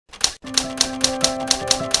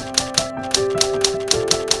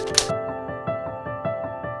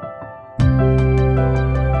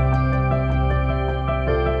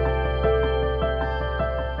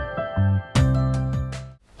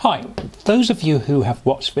those of you who have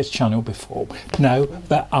watched this channel before know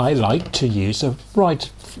that I like to use a wide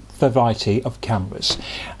variety of cameras,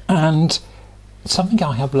 and something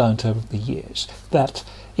I have learned over the years, that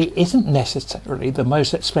it isn't necessarily the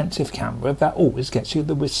most expensive camera that always gets you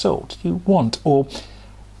the result you want, or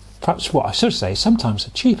perhaps what I should say, sometimes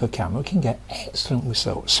a cheaper camera can get excellent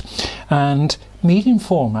results. And medium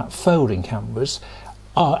format folding cameras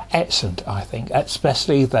are excellent, I think,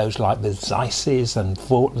 especially those like the Zeisses and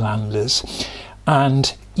Voigtlanders.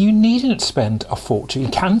 And you needn't spend a fortune. You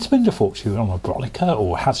can spend a fortune on a Bronica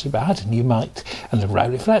or Hasselblad, and you might, and the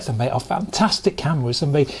Rolleiflex, and they are fantastic cameras,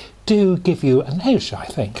 and they do give you an edge, I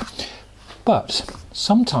think. But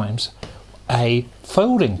sometimes a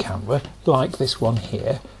folding camera like this one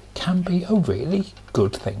here can be a really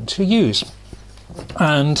good thing to use.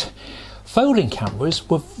 And folding cameras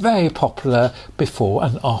were very popular before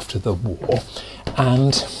and after the war,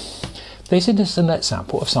 and this is an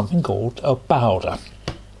example of something called a Balda,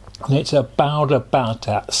 and it's a Balda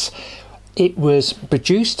Baldix. It was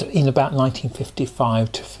produced in about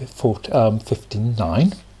 1955 to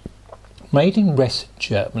 59, made in West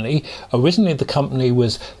Germany. Originally the company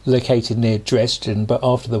was located near Dresden, but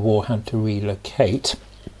after the war had to relocate.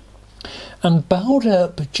 And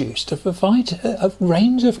Balda produced a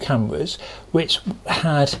range of cameras which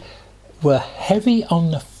were heavy on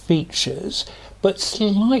the features, but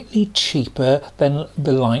slightly cheaper than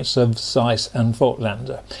the likes of Zeiss and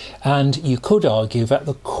Voigtlander. And you could argue that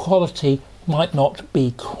the quality might not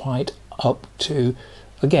be quite up to,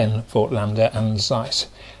 again, Voigtlander and Zeiss.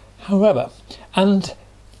 However, and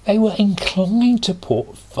they were inclined to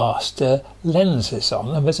put faster lenses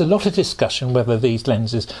on, and there's a lot of discussion whether these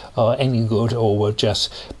lenses are any good or were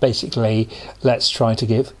just basically, let's try to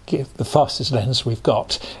give the fastest lens we've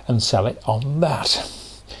got and sell it on that.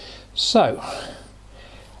 So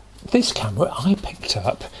this camera I picked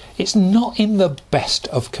up, it's not in the best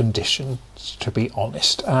of conditions, to be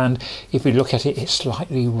honest, and if you look at it, it's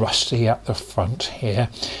slightly rusty at the front here.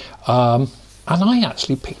 And I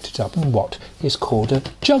actually picked it up in what is called a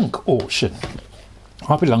junk auction.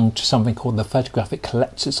 I belong to something called the Photographic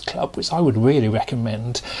Collectors Club, which I would really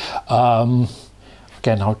recommend.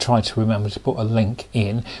 Again, I'll try to remember to put a link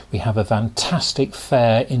in. We have a fantastic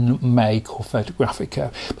fair in May called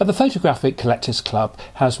Photographica. But the Photographic Collectors Club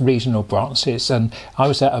has regional branches, and I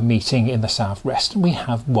was at a meeting in the southwest, and we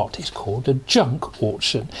have what is called a junk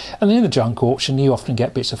auction. And in the junk auction, you often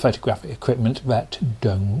get bits of photographic equipment that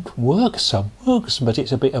don't work. Some works, but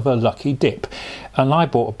it's a bit of a lucky dip. And I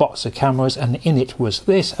bought a box of cameras, and in it was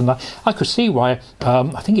this, and I could see why.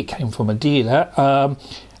 I think it came from a dealer.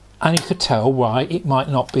 And you could tell why it might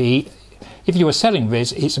not be, if you were selling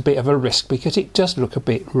this, it's a bit of a risk because it does look a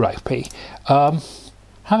bit ropey.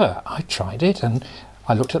 However, I tried it and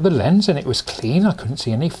I looked at the lens and it was clean. I couldn't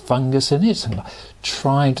see any fungus in it, and I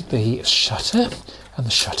tried the shutter and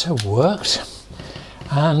the shutter worked.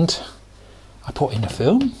 And I put in a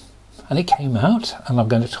film and it came out, and I'm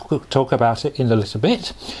going to talk about it in a little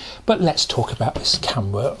bit. But let's talk about this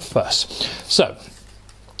camera first. So,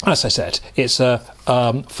 as I said, it's a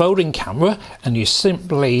folding camera, and you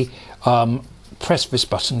simply press this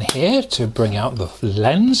button here to bring out the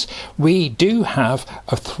lens. We do have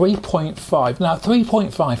a 3.5. Now,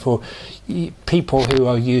 3.5 for people who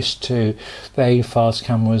are used to very fast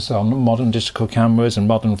cameras on modern digital cameras and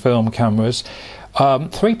modern film cameras.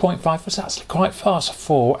 3.5 was actually quite fast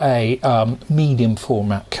for a medium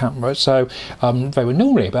format camera, so they were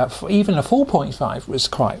normally about, even a 4.5 was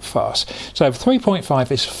quite fast. So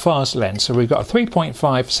 3.5 is fast lens, so we've got a 3.5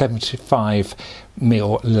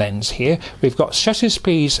 75mm lens here. We've got shutter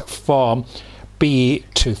speeds from B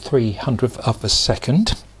to 300th of a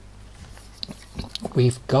second.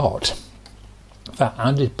 We've got that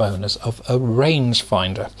added bonus of a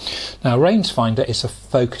rangefinder. Now, a rangefinder is a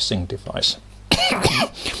focusing device.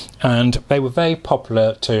 And they were very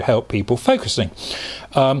popular to help people focusing.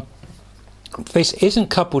 This isn't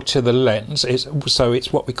coupled to the lens, so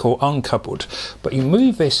it's what we call uncoupled. But you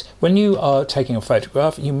move this, when you are taking a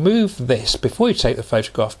photograph, you move this before you take the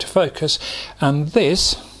photograph to focus, and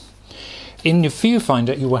this, in your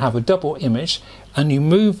viewfinder, you will have a double image, and you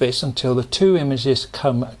move this until the two images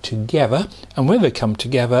come together, and when they come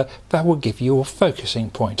together, that will give you a focusing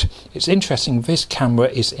point. It's interesting, this camera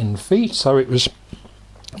is in feet, so it was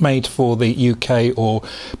made for the UK or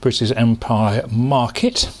British Empire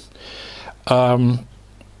market,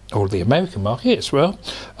 or the American market as well.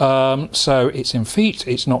 So it's in feet,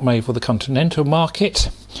 it's not made for the continental market.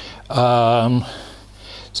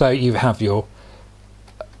 So you have your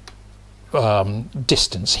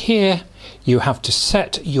distance here. You have to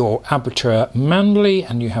set your aperture manually,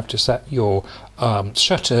 and you have to set your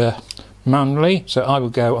shutter manually. So I will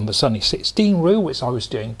go on the Sunny 16 rule, which I was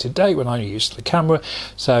doing today when I used the camera.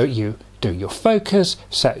 So you do your focus,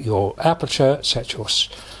 set your aperture, set your,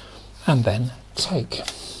 and then take,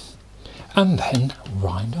 and then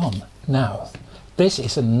wind on. Now, this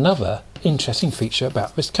is another interesting feature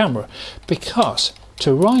about this camera, because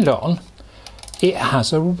to wind on, it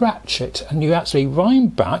has a ratchet, and you actually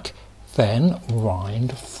wind back, then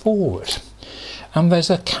wind forward. And there's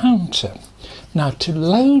a counter. Now, to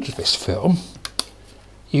load this film,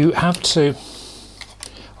 you have to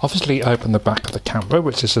obviously open the back of the camera,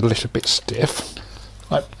 which is a little bit stiff.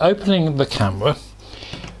 Like opening the camera,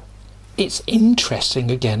 it's interesting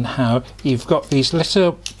again how you've got these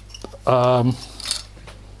little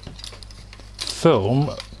film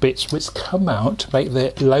bits which come out to make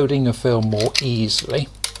the loading of film more easily.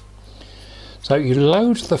 So you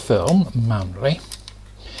load the film manually,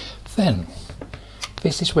 then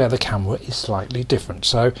this is where the camera is slightly different.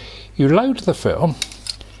 So you load the film,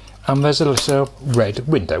 and there's a little red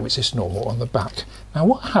window which is normal on the back. Now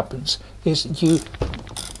what happens is you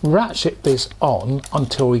ratchet this on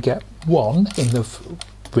until we get 1 in the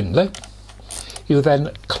window. You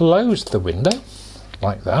then close the window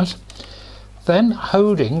like that. Then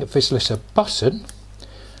holding this little button,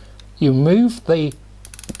 you move the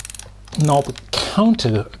knob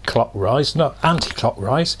counterclockwise, not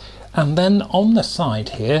anti-clockwise, and then on the side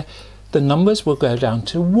here the numbers will go down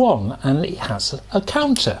to 1, and it has a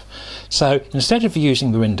counter. So instead of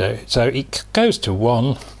using the window, so it goes to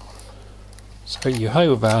 1, so you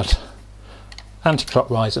hold that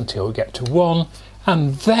anti-clockwise until you get to 1,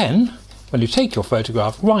 and then when you take your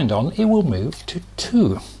photograph, wind on, it will move to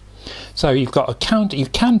 2. So you've got a counter. You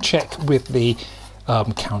can check with the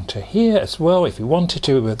counter here as well if you wanted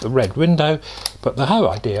to with the red window, but the whole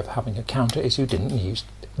idea of having a counter is you didn't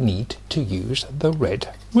need to use the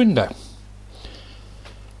red window.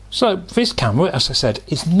 So this camera, as I said,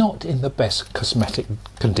 is not in the best cosmetic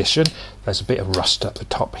condition. There's a bit of rust at the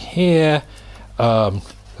top here.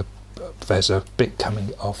 There's a bit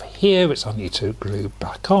coming off here which I need to glue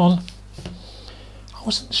back on. I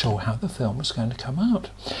wasn't sure how the film was going to come out,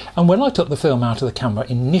 and when I took the film out of the camera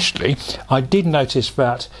initially, I did notice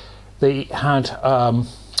that they had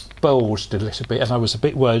bulged a little bit, and I was a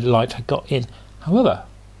bit worried light had got in. However,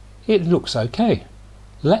 it looks okay.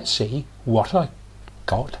 Let's see what I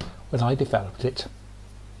got when I developed it.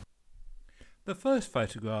 The first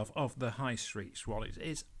photograph of the High Street Swallows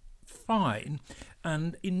is fine,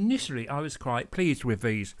 and initially I was quite pleased with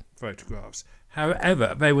these photographs.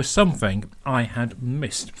 However, there was something I had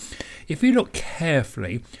missed. If you look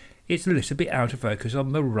carefully, it's a little bit out of focus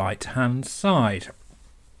on the right hand side.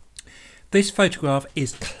 This photograph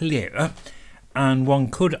is clearer, and one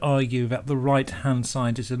could argue that the right hand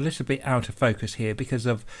side is a little bit out of focus here because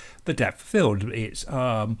of the depth of field. It's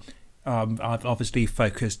I've obviously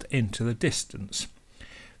focused into the distance.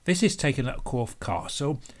 This is taken at Corfe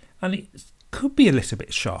Castle, and it could be a little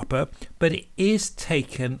bit sharper, but it is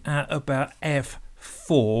taken at about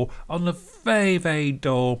f4 on a very, very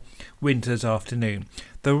dull winter's afternoon.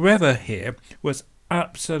 The weather here was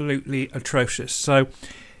absolutely atrocious, so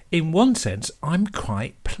in one sense I'm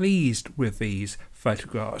quite pleased with these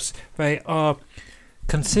photographs. They are,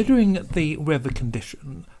 considering the weather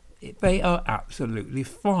condition, they are absolutely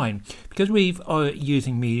fine. Because we are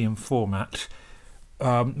using medium format,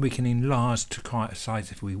 we can enlarge to quite a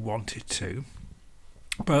size if we wanted to,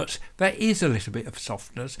 but there is a little bit of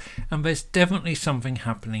softness, and there's definitely something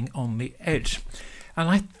happening on the edge. And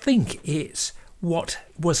I think it's what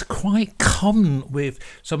was quite common with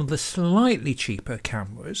some of the slightly cheaper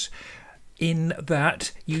cameras, in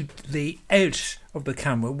that the edge of the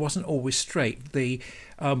camera wasn't always straight. The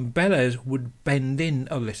bellows would bend in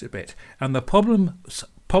a little bit, and the problem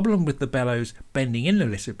with the bellows bending in a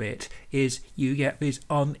little bit is you get this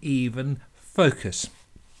uneven focus.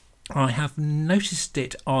 I have noticed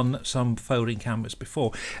it on some folding cameras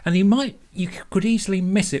before, and you could easily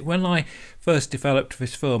miss it. When I first developed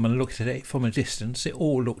this film and looked at it from a distance, it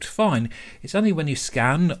all looked fine. It's only when you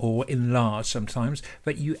scan or enlarge sometimes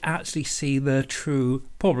that you actually see the true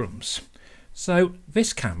problems. So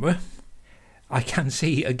this camera, I can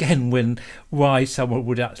see again why someone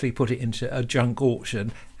would actually put it into a junk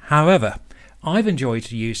auction. However, I've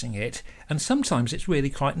enjoyed using it, and sometimes it's really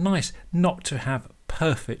quite nice not to have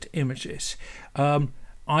perfect images.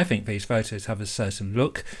 I think these photos have a certain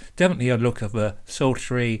look, definitely a look of a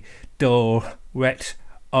sultry, dull, wet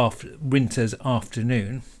winter's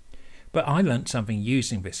afternoon. But I learnt something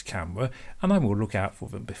using this camera, and I will look out for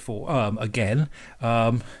them again,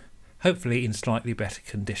 hopefully in slightly better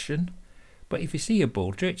condition. But if you see a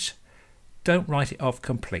Baldix, don't write it off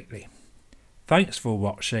completely. Thanks for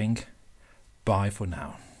watching. Bye for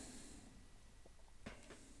now.